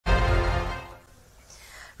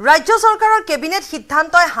ৰাজ্য চৰকাৰৰ কেবিনেট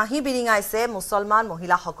সিদ্ধান্তই হাঁহি বিৰিঙাইছে মুছলমান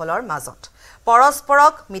মহিলাসকলৰ মাজত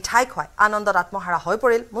পৰস্পৰক মিঠাই খুৱাই আনন্দত আত্মহাৰা হৈ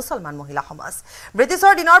পৰিল মুছলমান মহিলা সমাজ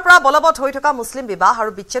ব্ৰিটিছৰ দিনৰ পৰা বলবৎ হৈ থকা মুছলিম বিবাহ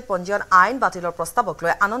আৰু বিচ্ছেদ পঞ্জীয়ন আইন বাতিলৰ প্ৰস্তাৱক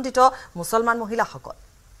লৈ আনন্দিত মুছলমান মহিলাসকল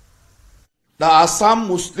The Assam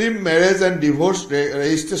Muslim Marriage and Divorce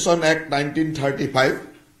Registration Act 1935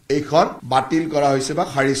 এইখন বাতিল কৰা হৈছে বা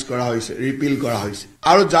খাৰিজ কৰা হৈছে ৰিপিল কৰা হৈছে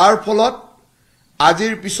আৰু যাৰ ফলত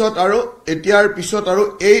আজিৰ পিছত আৰু এতিয়াৰ পিছত আৰু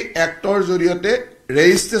এই এক্টৰ জৰিয়তে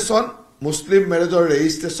ৰেজিষ্ট্ৰেচন মুছলিম মেৰেজৰ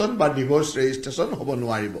ৰেজিষ্ট্ৰেচন বা ডিভোৰ্স ৰেজিষ্ট্ৰেচন হ'ব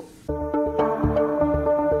নোৱাৰিব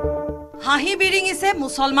হাঁহি বিৰিঙিছে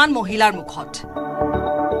মুছলমান মহিলাৰ মুখত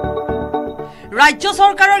ৰাজ্য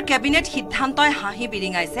চৰকাৰৰ কেবিনেট সিদ্ধান্তই হাঁহি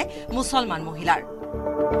বিৰিঙাইছে মুছলমান মহিলাৰ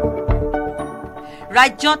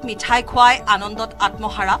ৰাজ্যত মিঠাই খুৱাই আনন্দত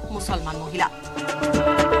আত্মহাৰা মুছলমান মহিলা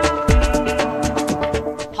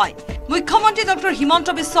হয় মুখ্যমন্ত্ৰী ডক্টৰ হিমন্ত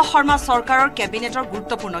বিশ্ব শৰ্মা চৰকাৰৰ কেবিনেটৰ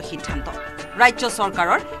গুৰুত্বপূৰ্ণ সিদ্ধান্ত ৰাজ্য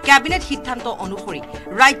চৰকাৰৰ কেবিনেট সিদ্ধান্ত অনুসৰি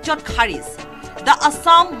ৰাজ্যত খাৰিজ The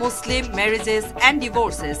Assam Muslim Marriages and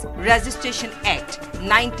Divorces Registration Act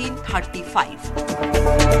 1935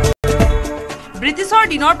 ব্ৰিটিছৰ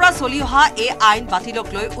দিনৰ পৰা চলি অহা এই আইন বাতিলক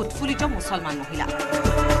লৈ উৎফুল্লিত মুছলমান মহিলা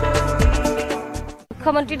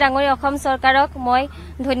মুখ্যমন্ত্ৰী ডাঙৰীয়া অসম চৰকাৰক মই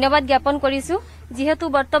ধন্যবাদ জ্ঞাপন কৰিছো যেহেতু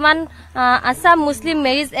বৰ্তমান আসাম মুছলিম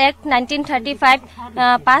মেৰিজ এক্ট 1935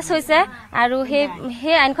 পাছ হৈছে আৰু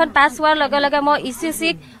হে আইনখন পাছ হোৱাৰ লগে লগে মই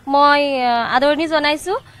ইচিচিক মই আদৰণি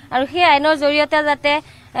জনাইছো আৰু হে আইনৰ জৰিয়তে যাতে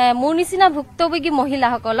মোৰ নিচিনা ভুক্তভোগী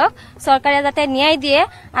মহিলাসকলক চৰকাৰে যাতে ন্যায় দিয়ে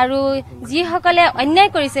আৰু যিসকলে অন্যায়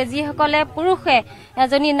কৰিছে যিসকলে পুৰুষে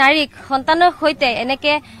এজনী নাৰীক সন্তানৰ সৈতে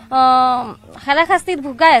এনেকে হাৰাশাস্তিত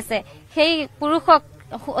ভুগাই আছে সেই পুৰুষক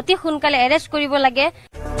অতি সোনকালে এৰেষ্ট কৰিব লাগে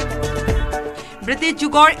ব্ৰিটিছ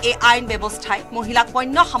যুগৰ এই আইন ব্যৱস্থাই মহিলাক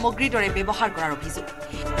পণ্য সামগ্ৰীৰ দৰে ব্যৱহাৰ কৰাৰ অভিযোগ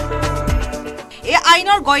এই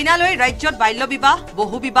আইনৰ গইনালৈ ৰাজ্যত বাল্য বিবাহ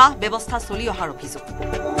বহু বিবাহ ব্যৱস্থা চলি অহাৰ অভিযোগ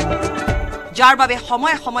যাৰ বাবে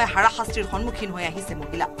সময়ে সময়ে হাৰাশাস্তিৰ সন্মুখীন হৈ আহিছে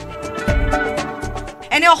মহিলা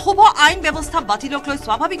এনে অশুভ আইন ব্যৱস্থা বাতিলক লৈ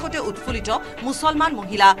স্বাভাৱিকতে উৎফুল্লিত মুছলমান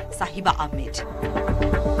মহিলা সাহিবা আহমেদ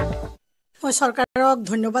মই চৰকাৰক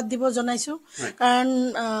ধন্যবাদ দিব জনাইছো কাৰণ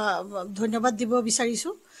ধন্যবাদ দিব বিচাৰিছো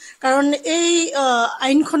কাৰণ এই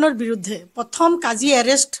আইনখনৰ বিৰুদ্ধে প্ৰথম কাজি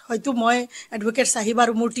এৰেষ্ট হয়তো মই এডভোকেট সাহিব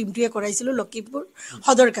আৰু মোৰ টিমটোৱে কৰাইছিলো লক্ষীপুৰ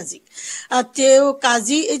সদৰ কাজি তেও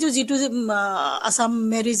কাজি এই যেটো Assam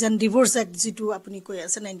marriage and divorce act যেটো আপুনি কৈ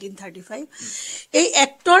আছে 1935 এই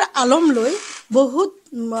এক্টৰ আলম লৈ বহুত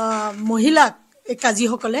মহিলাক এই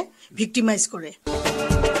কাজিসকলে ভিক্টিমাইজ কৰে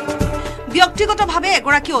ব্যক্তিগতভাৱে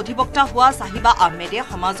এগৰাকী অধিবক্তা হোৱা সাহিবা আহমেদে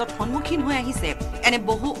সমাজত সন্মুখীন হৈ আহিছে এনে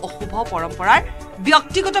বহু অশুভ পৰম্পৰাৰ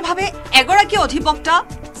ব্যক্তিগতভাৱে এগৰাকী অধিবক্তা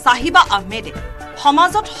সাহিবা আহমেদে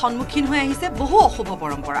সমাজত সন্মুখীন হৈ আহিছে বহু অশুভ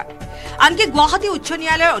পৰম্পৰাৰ আনকি গুৱাহাটী উচ্চ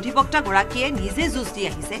ন্যায়ালয়ৰ অধিবক্তা গৰাকীয়ে নিজে যুঁজ দি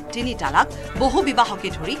আহিছে তিনি তালাক বহু বিবাহকে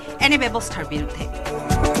ধৰি এনে ব্যৱস্থাৰ বিৰুদ্ধে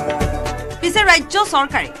পিছে ৰাজ্য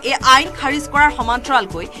চৰকাৰে এই আইন খাৰিজ কৰাৰ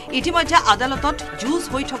সমান্তৰালকৈ ইতিমধ্যে আদালতত যুঁজ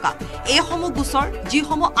হৈ থকা এইসমূহ গোচৰ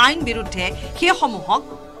যিসমূহ আইন বিৰুদ্ধে সেইসমূহক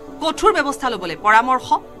কঠোৰ ব্যৱস্থা ল'বলৈ পৰামৰ্শ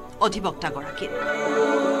অধিবক্তা গৰাকীৰ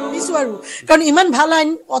কাৰণ ইমান ভাল আইন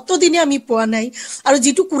অতদিনে আমি পোৱা নাই আৰু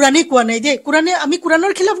যেটো কুৰানে কোৱা নাই দে কুৰানে আমি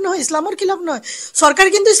কুৰানৰ খিলাফ নহয় ইছলামৰ খিলাফ নহয় চৰকাৰ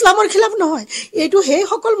কিন্তু ইছলামৰ খিলাফ নহয় এইটো সেই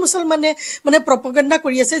সকল মুছলমানে মানে প্ৰপগাণ্ডা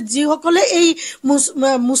কৰি আছে যিসকলে এই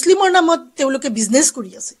মুছলিমৰ নামত তেওঁলোকে বিজনেছ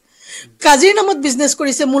কৰি আছে কাজিৰ নামত বিজনেছ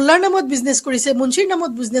কৰিছে মুল্লাৰ নামত বিজনেছ কৰিছে মুন্সিৰ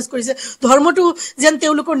নামত বিজনেছ কৰিছে ধৰ্মটো যেন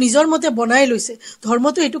তেওঁলোকৰ নিজৰ মতে বনাই লৈছে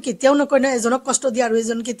ধৰ্মটো এইটো কেতিয়াও নকয় না এজনক কষ্ট দিয়ে আৰু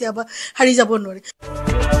এজন কেতিয়াবা হাৰি যাব নোৱাৰে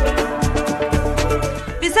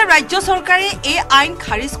পিছে ৰাজ্য চৰকাৰে এই আইন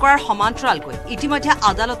খাৰিজ কৰাৰ সমান্তৰালকৈ ইতিমধ্যে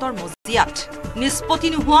আদালতৰ মজিয়াত নিষ্পত্তি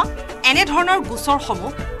নোহোৱা এনে ধৰণৰ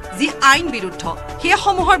গোচৰসমূহ যি আইন বিৰুদ্ধ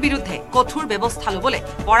সেইসমূহৰ বিৰুদ্ধে কঠোৰ ব্যৱস্থা ল'বলৈ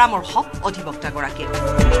পৰামৰ্শ অধিবক্তা গৰাকীৰ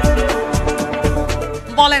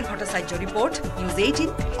বলেন Bhattacharya report news 18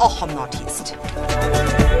 Assam north east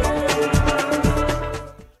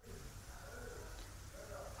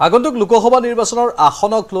আগন্তুক লোকসভা নিৰ্বাচনৰ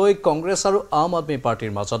আসনক লৈ কংগ্ৰেছ আৰু আম আদমি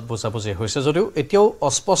পাৰ্টিৰ মাজত বুজাবুজি হৈছে যদিও এতিয়াও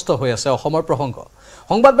অস্পষ্ট হৈ আছে অসমৰ প্ৰসংগ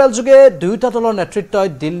সংবাদমেলযোগে দুয়োটা দলৰ নেতৃত্বই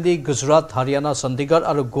দিল্লী গুজৰাট হাৰিয়ানা চণ্ডীগড়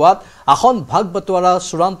আৰু গোৱাত আসন ভাগ বটোৱাৰা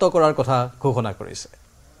চূড়ান্ত কৰাৰ কথা ঘোষণা কৰিছে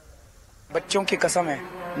बच्चों की कसम है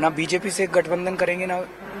ना बीजेपी से गठबंधन करेंगे ना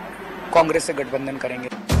कांग्रेस से गठबंधन करेंगे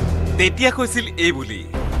तेतिया কৈছিল এই বুলি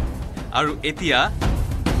আৰু এতিয়া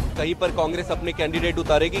कहीं पर कांग्रेस अपने कैंडिडेट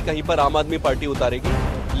उतारेगी कहीं पर आम आदमी पार्टी उतारेगी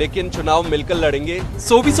लेकिन चुनाव मिलकर लड़ेंगे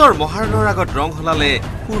 24 মহাৰণৰ আগত ৰং হলালে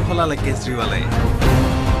ফুৰ হলালে কেজৰিৱালে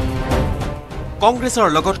কংগ্ৰেছৰ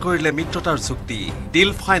লগত কৰিলে মিত্ৰতাৰ চুক্তি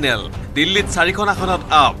ডিল ফাইনেল দিল্লীত 4খন আসনত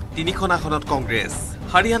আপ 3খন আসনত কংগ্ৰেছ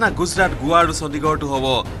হাৰিয়ানা গুজৰাট গোৱা আৰু চণ্ডীগড়টো হ'ব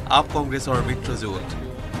আপ কংগ্ৰেছৰ মিত্ৰজোঁট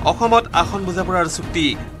অসমত আসন বুজাপৰাৰ চুক্তি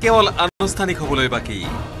কেৱল আনুষ্ঠানিক হ'বলৈ বাকী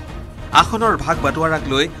আসনৰ ভাগ বাটোৱাৰাক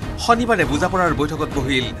লৈ শনিবাৰে বুজাপৰাৰ বৈঠকত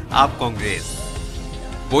বহিল আপ কংগ্ৰেছ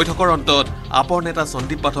বৈঠকৰ অন্তত আপৰ নেতা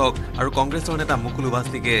সন্দীপ পাঠক আৰু কংগ্ৰেছৰ নেতা মুকুল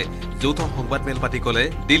বাছনিকে যৌথ সংবাদমেল পাতি ক'লে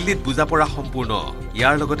দিল্লীত বুজাপৰা সম্পূৰ্ণ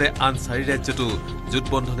ইয়াৰ লগতে আন 4 ৰাজ্যতো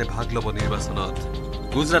জোটবন্ধনে ভাগ ল'ব নিৰ্বাচনত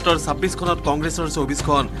গুজৰাটৰ 26খনত কংগ্ৰেছৰ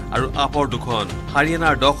 24খন আৰু আপৰ 2খন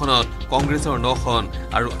হাৰিয়ানাৰ 10খনত কংগ্ৰেছৰ 9খন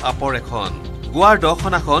আৰু আপৰ 1খন গোৱাৰ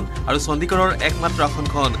 10খন আসন আৰু চণ্ডীগড়ৰ একমাত্ৰ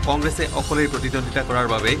আসনখন কংগ্ৰেছে অকলেই প্ৰতিদ্বন্দ্বিতা কৰাৰ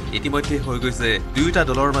বাবে ইতিমধ্যে হৈ গৈছে দুয়োটা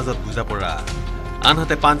দলৰ মাজত বুজাপৰা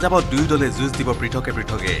আনহাতে পাঞ্জাবত দুই দলে যুঁজ দিব পৃথকে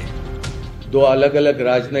পৃথকে दो अलग अलग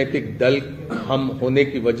राजनीतिक दल हम होने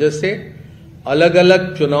की वजह से अलग अलग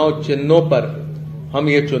चुनाव चिन्हों पर हम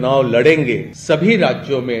ये चुनाव लड़ेंगे सभी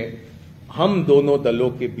राज्यों में हम दोनों दलों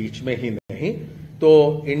के बीच में ही नहीं तो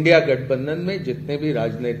इंडिया गठबंधन में जितने भी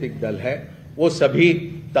राजनीतिक दल है वो सभी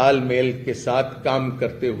तालमेल के साथ काम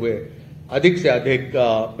करते हुए अधिक से अधिक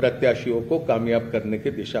प्रत्याशियों को कामयाब करने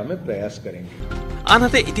की दिशा में प्रयास करेंगे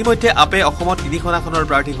আনহাতে ইতিমধ্যে আপে অসমত 3খন আসনৰ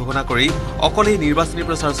প্ৰাৰ্থী ঘোষণা কৰি অকলেই নিৰ্বাচনী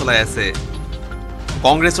প্ৰচাৰ চলাই আছে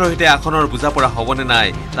কংগ্ৰেছৰ সৈতে আসনৰ বুজাপৰা হ'বনে নাই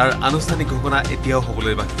তাৰ আনুষ্ঠানিক ঘোষণা এতিয়াও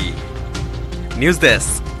হ'বলৈ বাকী news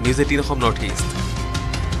desk news 18 Assam north east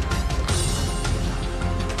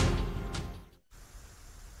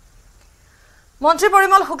মন্ত্ৰী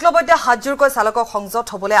পৰিমল শুক্লবৈদ্যে হাতজোৰকৈ চালকক সংযত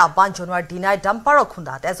হ'বলৈ আহ্বান জনোৱাৰ দিনাই ডাম্পাৰৰ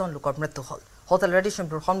খুন্দাত এজন লোকৰ মৃত্যু হ'ল হোটেল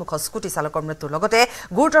ৰেডিশ্যনপুৰ সন্মুখত স্কুটি চালকৰ মৃত্যুৰ লগতে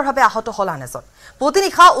গুৰুতৰভাৱে আহত হ'ল আন এজন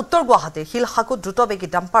পুতিনিশা উত্তৰ গুৱাহাটীৰ শিলসাকুত দ্ৰুতবেগী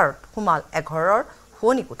ডাম্পাৰত সোমাল এঘৰৰ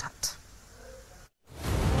শুৱনি কোঠাত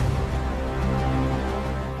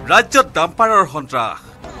ৰাজ্যত ডাম্পাৰৰ সন্ত্ৰাস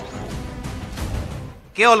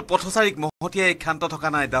কেৱল পথচাৰীক মহতিয়াই ক্ষান্ত থকা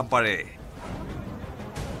নাই ডাম্পাৰে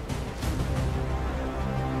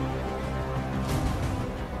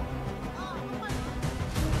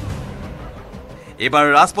এবাৰ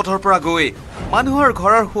ৰাজপথৰ পৰা গৈ মানুহৰ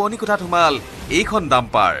ঘৰৰ শুৱনি কোঠাত সোমাল এইখন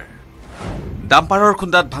ডাম্পাৰৰ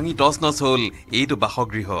খুন্দাত ভাঙি টচ-নচ হ'ল এইটো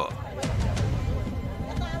বাসগৃহ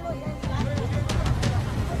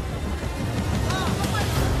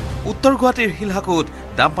উত্তৰ গুৱাহাটীৰ শিলহাকুত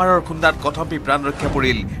ডাম্পাৰৰ খুন্দাত কথম্পি প্ৰাণ ৰক্ষা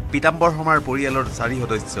পৰিল পিতাম্বৰ শৰ্মাৰ পৰিয়ালৰ 4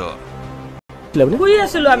 সদস্য শুই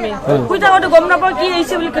আছিলো আমি শুই থাকোঁতে গম নাপাওঁ কি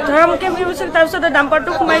হৈছে বুলি ধৰমকে শুই গৈছিল তাৰপিছতে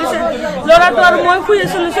ডাম্পাৰটো সোমাই গৈছে ল'ৰাটো আৰু মই শুই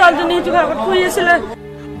আছিলো ছোৱালীজনী সেইটো ভাগত শুই আছিলে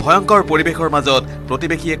ভয়ংকৰ পৰিৱেশৰ মাজত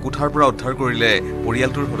প্ৰতিবেশীয়ে কোঠাৰ পৰা উদ্ধাৰ কৰিলে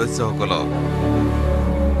পৰিয়ালটোৰ সদস্যসকলক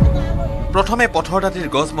প্ৰথমে পথৰ দাঁতিৰ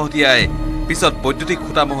গছ মহতিয়াই পিছত বৈদ্যুতিক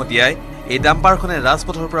খুঁটা মহতিয়াই এই ডাম্পাৰখনে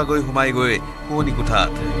ৰাজপথৰ পৰা গৈ সোমাই গৈ শুৱনি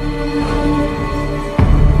কোঠাত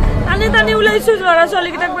টানি ওলাইছো ল'ৰা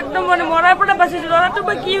ছোৱালীকেইটাক একদম মানে মৰাৰ পৰা বাচিছো ল'ৰাটো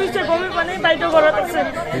বা কি হৈছে গমেই পোৱা নাই বাইদেউ ঘৰত আছে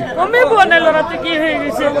গমেই পোৱা নাই ল'ৰাটো কি হৈ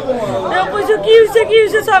গৈছে তেওঁ কৈছো কি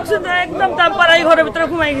হৈছে চাওকচোন একদম ডাম্পাৰ আহি ঘৰৰ ভিতৰত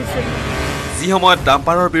সোমাই গৈছে যি সময়ত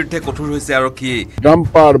ডাম্পাৰৰ বিৰুদ্ধে কঠোৰ হৈছে আৰক্ষী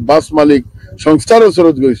ডাম্পাৰ বাছ মালিক সংস্থাৰ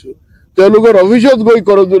ওচৰত গৈছো তেওঁলোকৰ অফিচত গৈ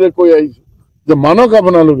কৰদৰে কৈ আহিছো যে মানক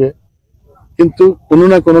আপোনালোকে কিন্তু কোনো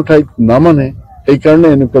না কোনো ঠাইত নামানে এইকাৰণে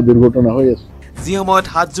এনেকুৱা দুৰ্ঘটনা হৈ আছে যি সময়ত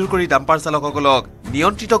হাতজোৰ কৰি ডাম্পাৰ চালকসকলক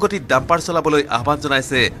নিয়ন্ত্ৰিত গতিত ডাম্পাৰ চলাবলৈ আহ্বান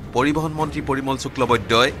জনাইছে পৰিবহণ মন্ত্ৰী পৰিমল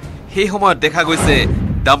শুক্লবৈদ্যই সেই সময়ত দেখা গৈছে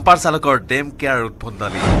ডাম্পাৰ চালকৰ ডেম কেয়াৰ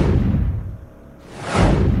উদ্ভণ্ডালি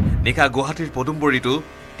নিশা গুৱাহাটীৰ পদুমবৰীতো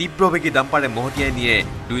তীব্ৰবেগী ডাম্পাৰে মহতিয়াই নিয়ে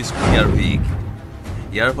 2 স্কুটি আৰোহীক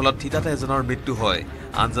ইয়াৰ ফলত থিতাতে এজনৰ মৃত্যু হয়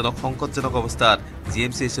আনজনক সংকটজনক অৱস্থাত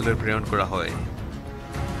জিএমচিএইচলৈ প্ৰেৰণ কৰা হয়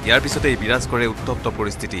ইয়াৰ পিছতেই বিৰাজ কৰে উত্তপ্ত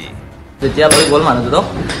পৰিস্থিতি যেতিয়া লৈ গ'ল মানুহজনক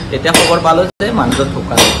তেতিয়া খবৰ পালো যে মানুহজন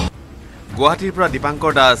ঢুকাল গুৱাহাটীৰ পৰা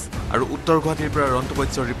দীপাংকৰ দাস আৰু উত্তৰ গুৱাহাটীৰ পৰা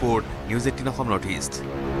ৰন্তপত্যৰ report news 18 Assam north east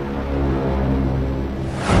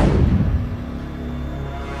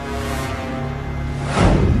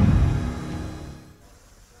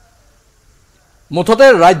মুঠতে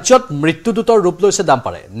ৰাজ্যত মৃত্যুদূতৰ ৰূপ লৈছে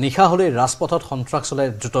ডাম্পাৰে নিশা হ'লে ৰাজপথত সন্ত্ৰাস চলে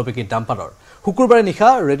দ্ৰুতবেগী ডাম্পাৰৰ শুকুৰবাৰে নিশা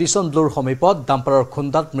ৰেডিশ্যন ব্লুৰ সমীপত ডাম্পাৰৰ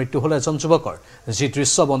খুন্দাত মৃত্যু হ'ল এজন যুৱকৰ যি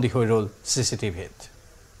দৃশ্যবন্দী হৈ ৰ'ল চিচিটিভিত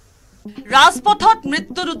ৰাজপথত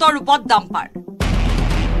মৃত্যুদূতৰ ৰূপত ডাম্পাৰ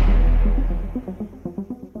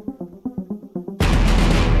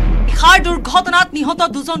নিশাৰ দুৰ্ঘটনাত নিহত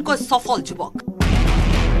দুজনকৈ সফল যুৱক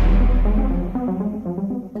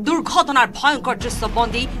দুৰ্ঘটনাৰ ভয়ংকৰ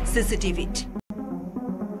দৃশ্যবন্দী চিচিটিভিত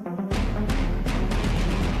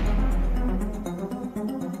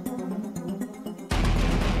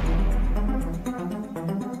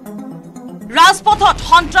ৰাজপথত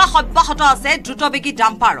সন্ত্ৰাস অব্যাহত আছে দ্ৰুতবেগী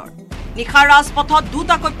ডাম্পাৰৰ নিশাৰ ৰাজপথত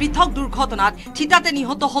দুটাকৈ পৃথক দুৰ্ঘটনাত থিতাতে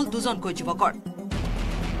নিহত হ'ল দুজনকৈ যুৱকৰ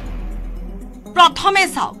প্ৰথমে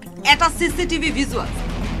চাওক এটা চিচিটিভি ভিজুৱেল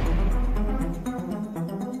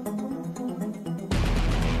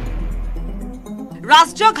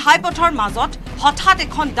ৰাষ্ট্ৰীয় ঘাইপথৰ মাজত হঠাৎ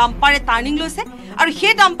এখন ডাম্পাৰে টাৰ্ণিং লৈছে আৰু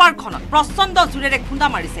সেই ডাম্পাৰখনত প্ৰচণ্ড জোৰেৰে খুন্দা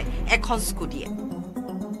মাৰিছে এখন স্কুটিয়ে।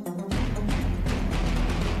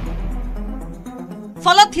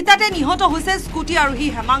 ফলত থিতাতে নিহত হৈছে স্কুটি আৰোহী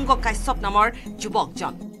হেমাংগ কাশ্যপ নামৰ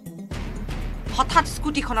যুৱকজন। হঠাৎ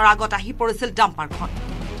স্কুটিখনৰ আগত আহি পৰিছিল ডাম্পাৰখন।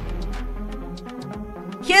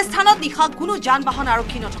 সেই স্থানত নিশা কোনো যান বাহন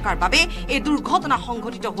আৰক্ষী নথকাৰ বাবে এই দুৰ্ঘটনা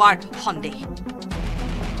সংঘটিত হোৱাৰ সন্দেহ।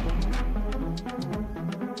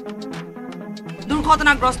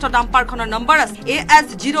 দুৰ্ঘটনাগ্ৰস্ত ডাম্পাৰখনৰ নম্বৰ আছে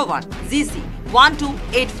AS01 GC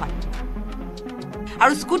 1285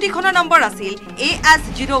 আৰু স্কুটিখনৰ নম্বৰ আছিল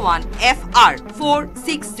AS01 FR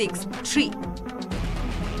 4663।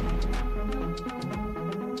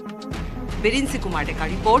 বিৰিঞ্চি Kumar Deka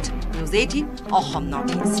report, News 18 Assam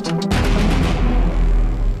north east.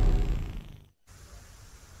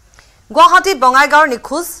 গুৱাহাটীত বঙাইগাঁৱৰ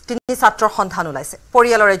নিখোজ 3 ছাত্ৰৰ সন্ধান ওলাইছে।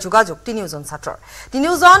 পৰিয়ালৰে যোগাযোগ 3জন ছাত্ৰৰ।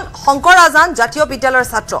 3জন শংকৰ আজান জাতীয় বিদ্যালয়ৰ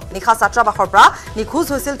ছাত্ৰ। নিশা ছাত্ৰাবাসৰ পৰা নিখোজ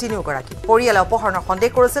হৈছিল 3গৰাকী। পৰিয়ালে অপহৰণৰ সন্দেহ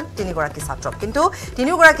কৰিছিল 3গৰাকী ছাত্ৰক, কিন্তু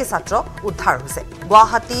 3গৰাকী ছাত্ৰ উদ্ধাৰ হৈছে।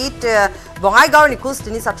 গুৱাহাটীত বঙাইগাঁৱৰ নিখোজ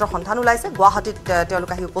 3 ছাত্ৰৰ সন্ধান ওলাইছে। গুৱাহাটীত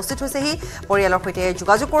তেওঁলোক আহি উপস্থিত হৈছেহি। পৰিয়ালৰ সৈতে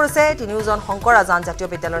যোগাযোগ কৰিছে 3জন শংকৰ আজান জাতীয়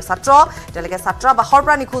বিদ্যালয়ৰ ছাত্ৰ। তেওঁলোকে ছাত্ৰাবাসৰ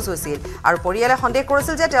পৰা নিখোজ হৈছিল আৰু পৰিয়ালে সন্দেহ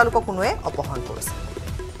কৰিছিল যে তেওঁলোকক কোনোৱে অপহৰণ কৰিছিল।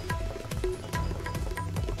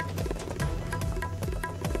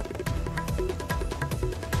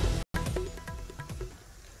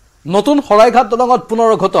 নতুন শৰাইঘাট দলঙত পুনৰ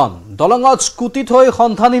ঘটন। দলঙত স্কুটি থৈ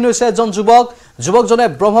সন্ধানহীন হৈছে এজন যুৱক। যুৱকজনে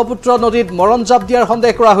ব্ৰহ্মপুত্ৰ নদীত মৰণ জাপ দিয়াৰ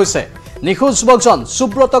সন্দেহ কৰা হৈছে। নিখোজ যুৱকজন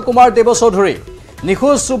সুব্ৰত কুমাৰ দেৱচৌধুৰী।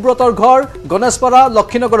 নিখোজ সুব্ৰতৰ ঘৰ গণেশপাৰা,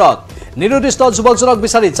 লক্ষীনগৰত। নিৰুদ্দিষ্ট যুৱকজনক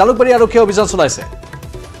বিচাৰি জালুকবাৰী আৰক্ষীয়ে অভিযান চলাইছে।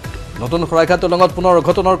 নতুন শৰাইঘাট দলঙত পুনৰ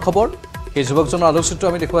ঘটনাৰ খবৰ। এই যুৱকজনৰ আলোকচিত্ৰ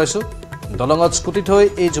আমি দেখুৱাইছোঁ। দলঙত স্কুটি থৈ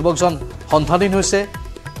এই যুৱকজন সন্ধানহীন হৈছে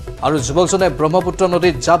আৰু যুৱকজনে ব্ৰহ্মপুত্ৰ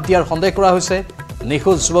নদীত জাপ দিয়াৰ সন্দেহ কৰা হৈছে।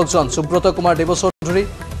 নিখোজ যুৱকজন সুব্ৰত কুমাৰ দেৱচৌধুৰী।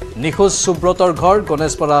 নিখোজ সুব্ৰতৰ ঘৰ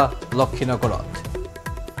গণেশপাৰা, লক্ষীনগৰত।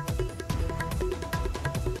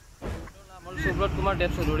 সুব্ৰত কুমাৰ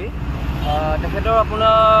দেৱচৌধুৰী, তেখেতৰ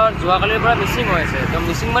আপোনাৰ যোৱাকালিৰ পৰা মিচিং হৈ আছে। তো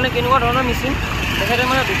মিচিং মানে কেনেকুৱা ধৰণৰ মিচিং, তেখেতে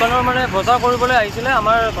মানে দোকানৰ মানে বজাৰ কৰিবলৈ আহিছিলে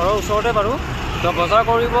আমাৰ ঘৰৰ ওচৰতে বাৰু। তো বজাৰ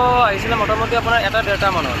কৰিব আহিছিলে মোটামুটি আপোনাৰ 1-1:30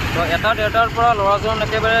 মানত। তো 1-1:30ৰ পৰা ল'ৰাজন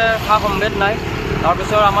একেবাৰে সা সম্ভেদ নাই।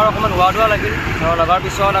 তাৰপিছত আমাৰ অকণমান হোৱা লাগিল। লগাৰ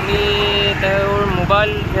পিছত আমি তেওঁৰ মোবাইল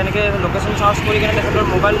তেনেকৈ লোকেশ্যন চাৰ্চ কৰি কিনে তেখেতৰ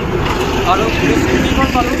মোবাইল আৰু স্কুটিখন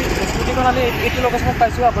পালোঁ। স্কুটিখন আমি এইটো লোকেশ্যনত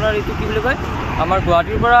পাইছোঁ, আপোনাৰ এইটো কি বুলি কয়, আমাৰ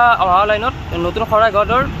গুৱাহাটীৰ পৰা অহা লাইনত নতুন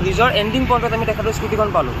শৰাইঘাটৰ ব্ৰিজৰ এণ্ডিং পইণ্টত আমি তেখেতৰ স্কুটিখন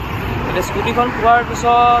পালোঁ। এতিয়া স্কুটিখন পোৱাৰ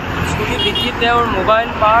পিছত স্কুটি ডিকিত তেওঁৰ মোবাইল,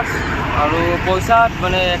 পাৰ্চ আৰু পইচা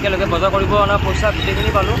মানে একেলগে বজাৰ কৰিব অনা পইচা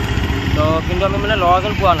গোটেইখিনি পালোঁ। তো কিন্তু আমি মানে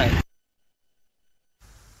ল'ৰাজন পোৱা নাই।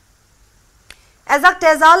 এজাক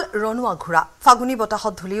তেজাল ৰণুৱা ঘোঁৰা। ফাগুনী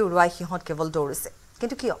বতাহত ধূলি উৰুৱাই সিহঁত কেৱল দৌৰিছে।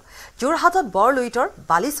 কিন্তু কিয়? যোৰহাটত বৰলুইতৰ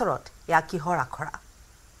বালিচৰত এয়া কিহৰ আখৰা?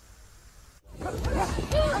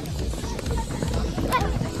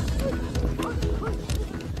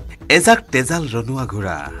 এজাক তেজাল ৰণুৱা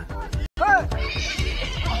ঘোঁৰা।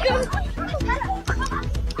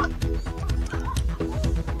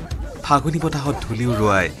 ফাগুনী বতাহত ধূলি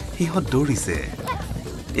উৰুৱাই সিহঁত দৌৰিছে।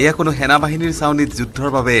 এয়া কোনো সেনা বাহিনীৰ ছাউনীত যুদ্ধৰ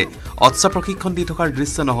বাবে অস্ত্ৰ প্ৰশিক্ষণ দি থকাৰ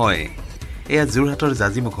দৃশ্য নহয়। এয়া যোৰহাটৰ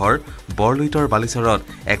জাজিমুখৰ বৰলুইতৰ বালিচৰত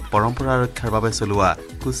এক পৰম্পৰা ৰক্ষাৰ বাবে চলোৱা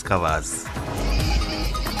কুচকাৱাজ।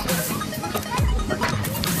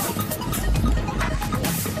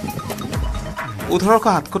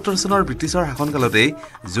 (1877) চনৰ ব্ৰিটিছৰ শাসনকালতেই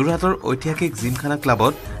যোৰহাটৰ ঐতিহাসিক জিমখানা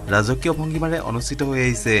ক্লাবত ৰাজকীয় ভংগীমাৰে অনুষ্ঠিত হৈ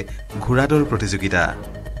আহিছে ঘোঁৰাদৌৰ প্ৰতিযোগিতা।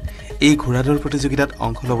 এই ঘোঁৰাদৌৰ প্ৰতিযোগিতাত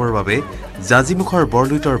অংশ ল'বৰ বাবে জাজিমুখৰ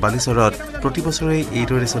বৰলুইতৰ বালিচৰত প্ৰতি বছৰে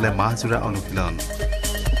এইদৰে চলে মাহজোৰা অনুশীলন।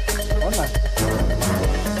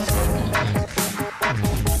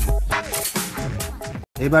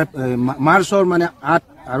 এইবাৰ মাৰ্চৰ মানে 8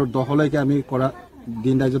 আৰু 10লৈকে আমি কৰা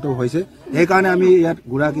দিন ধাৰ্যটো হৈছে। সেইকাৰণে আমি ইয়াত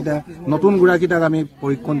ঘোঁৰাকেইটা নতুন ঘোঁৰাকেইটাক আমি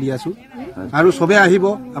প্ৰশিক্ষণ দি আছোঁ আৰু চবে আহিব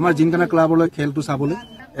আমাৰ জিমখানা ক্লাবলৈ খেলটো চাবলৈ।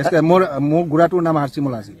 মোৰ ঘোঁৰাটোৰ নাম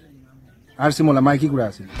আৰচিমলা আছিল। আৰচিমলা মাইকী ঘোঁৰা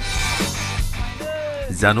আছিল।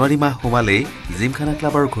 জানুৱাৰী মাহ সোমালেই জিমখানা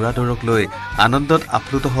ক্লাবৰ ঘোঁৰাদৌৰক লৈ আনন্দত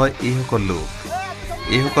আপ্লুত হয় এইসকল লোক।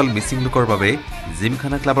 এইসকল মিচিং লোকৰ বাবে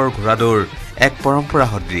জিমখানা ক্লাবৰ ঘোঁৰাদৌৰ এক পৰম্পৰা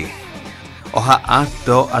সদৃশ। অহা 8,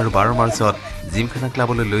 10 আৰু 12 মাৰ্চত জিমখানা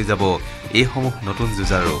ক্লাবলৈ লৈ যাব এইসমূহ নতুন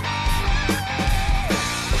যুঁজাৰু।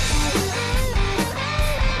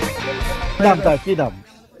 কি দাম?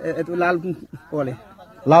 এইটো লাল পোৱালি।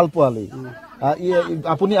 লাল পোৱালি।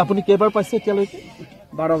 আপুনি কেইবাৰ পাইছে এতিয়ালৈকে?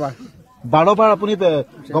 12 বাৰ। 12 বাৰ আপুনি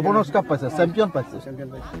গভৰ্ণৰ্ছ কাপ পাইছে, চেম্পিয়ন পাইছে।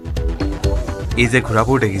 এই যে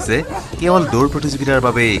ঘোঁৰাবোৰ দেখিছে কেৱল দৌৰ প্ৰতিযোগিতাৰ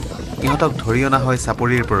বাবে ইহঁতক ধৰি অনা হয়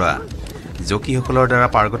চাপৰিৰ পৰা জকীসকলৰ দ্বাৰা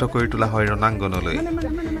পাৰ্গত কৰি তোলা হয় ৰণাংগনলৈ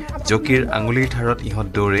জকীৰ আঙুলিৰ ধাৰত ইহঁত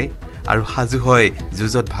দৌৰে আৰু সাজু হয়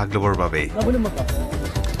যুঁজত ভাগ ল'বৰ বাবে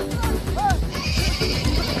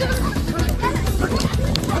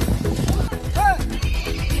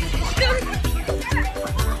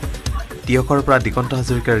টিয়কৰ পৰা দিগন্ত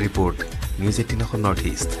হাজৰিকাৰ report news 18 Assam north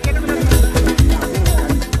east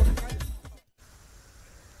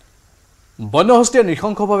বন্যহস্তীয়ে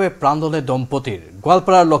নৃশংসভাৱে প্ৰাণ ল'লে দম্পতীৰ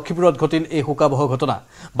গোৱালপাৰাৰ লক্ষীপুৰত ঘটিল এই শোকাবহ ঘটনা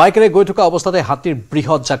বাইকেৰে গৈ থকা অৱস্থাতে হাতীৰ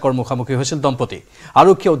বৃহৎ জাকৰ মুখামুখি হৈছিল দম্পতী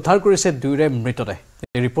আৰক্ষীয়ে উদ্ধাৰ কৰিছে দুয়োৰে মৃতদেহ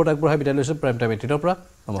এই ৰিপৰ্ট আগবঢ়াই বিদায় লৈছো প্ৰাইম টাইম 18 পৰা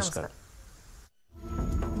নমস্কাৰ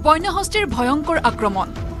বন্যহস্তীৰ ভয়ংকৰ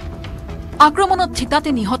আক্ৰমণত থিতাতে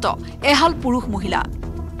নিহত এহাল পুৰুষ মহিলা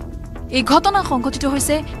এই ঘটনা সংঘটিত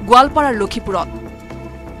হৈছে গোৱালপাৰাৰ লক্ষীপুৰত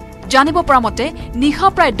জানিব পৰা মতে নিশা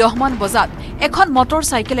প্ৰায় 10 মান বজাত এখন মটৰ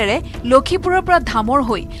চাইকেলেৰে লক্ষীপুৰৰ পৰা ধামৰ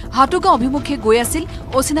হৈ হাটুগাঁও অভিমুখে গৈ আছিল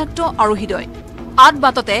অচিনাক্ত আৰোহীদ্বয় আট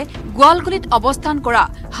বাটতে গোৱালগুলিত অৱস্থান কৰা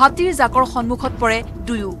হাতীৰ জাকৰ সন্মুখত পৰে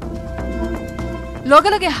দুয়ো লগে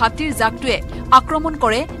লগে হাতীৰ জাকটোৱে আক্ৰমণ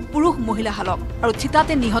কৰে পুৰুষ মহিলাহালক আৰু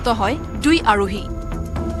থিতাতে নিহত হয় দুই আৰোহী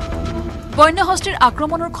বন্যহস্তীৰ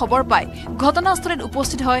আক্ৰমণৰ খবৰ পাই ঘটনাস্থলত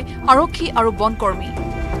উপস্থিত হয় আৰক্ষী আৰু বনকৰ্মী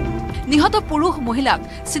নিহত পুৰুষ মহিলাক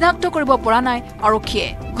চিনাক্ত কৰিব পৰা নাই আৰক্ষীয়ে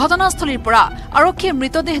ঘটনাস্থলীৰ পৰা আৰক্ষীয়ে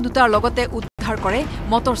মৃতদেহ দুটাৰ লগতে উদ্ধাৰ কৰে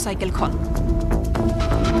মটৰ চাইকেলখন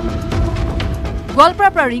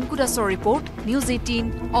গোৱালপাৰাৰ পৰা ৰিংকু দাসৰ report news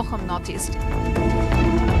 18 Assam north east